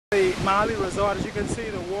Mali resort. As you can see,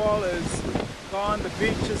 the wall is gone, the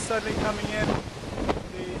beach is suddenly coming in.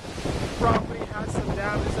 The property has some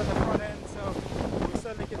damage at the front end, so we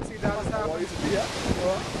certainly can see that is happening.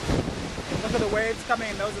 Look at the waves coming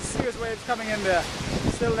in. Those are serious waves coming in there.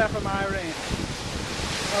 Still there from Irene.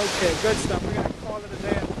 Okay, good stuff. We're going to call it a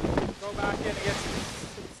day and go back in and get some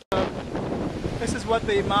this is what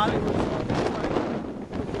the Mali resort is like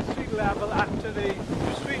with the street level after the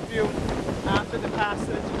street view after the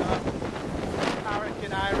passage of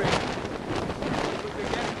Hurricane Irene. We're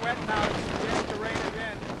getting wet now. It's beginning to rain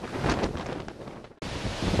again.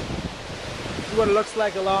 This is what it looks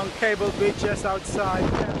like along Cable Beach just outside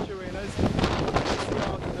Arenas. You see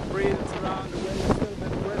all the debris that's around. The wind is still a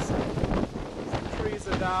bit brisk. Some trees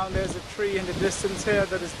are down. There's a tree in the distance here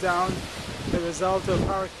that is down. The result of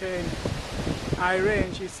Hurricane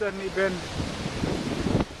Irene. She's certainly been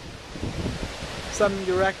something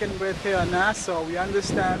to reckon with here in Nassau. We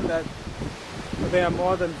understand that there are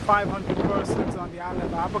more than 500 persons on the island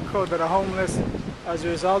of Abaco that are homeless as a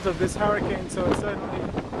result of this hurricane, so it's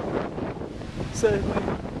certainly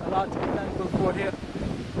a lot to be thankful for here.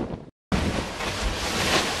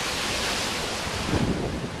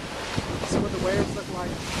 This is what the waves look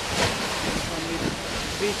like on the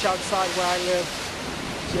beach outside where I live,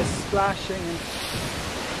 just splashing.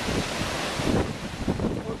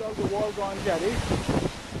 And oh, there's the wall gone, Jetty.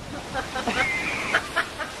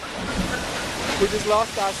 We just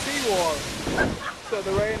lost our seawall, so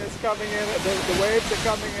the rain is coming in, the waves are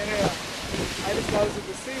coming in here. I just noticed that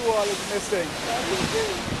the seawall is missing.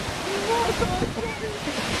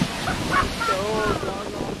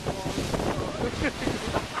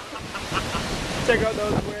 Check out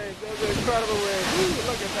those waves, those are incredible waves. Woo,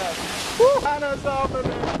 look at that. Woo, Hannah's off of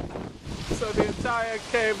there. So the entire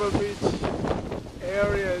Cable Beach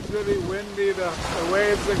area is really windy, the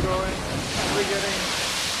waves are going, and we're getting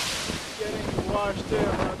washed here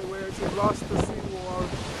by the waves. We've lost the seawall.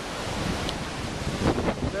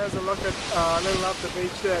 There's a look at a little up the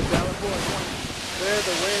beach there, Delaport. There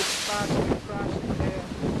the waves crashing and crashing here.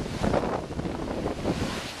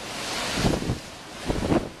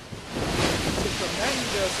 It's a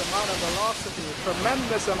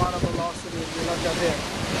tremendous amount of velocity, if you look at here.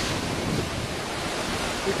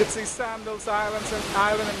 You can see Sandals Island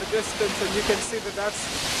in the distance, and you can see that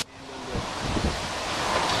that's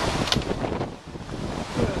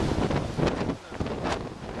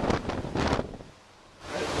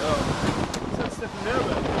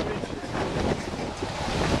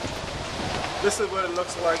this is what it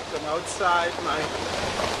looks like from outside my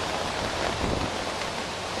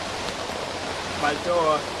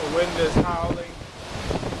door. The wind is howling.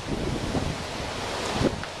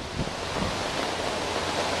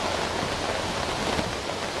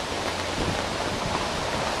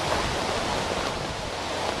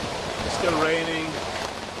 It's still raining.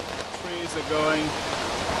 Trees are going.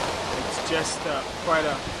 It's just quite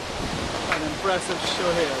an impressive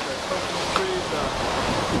show here. The coconut trees are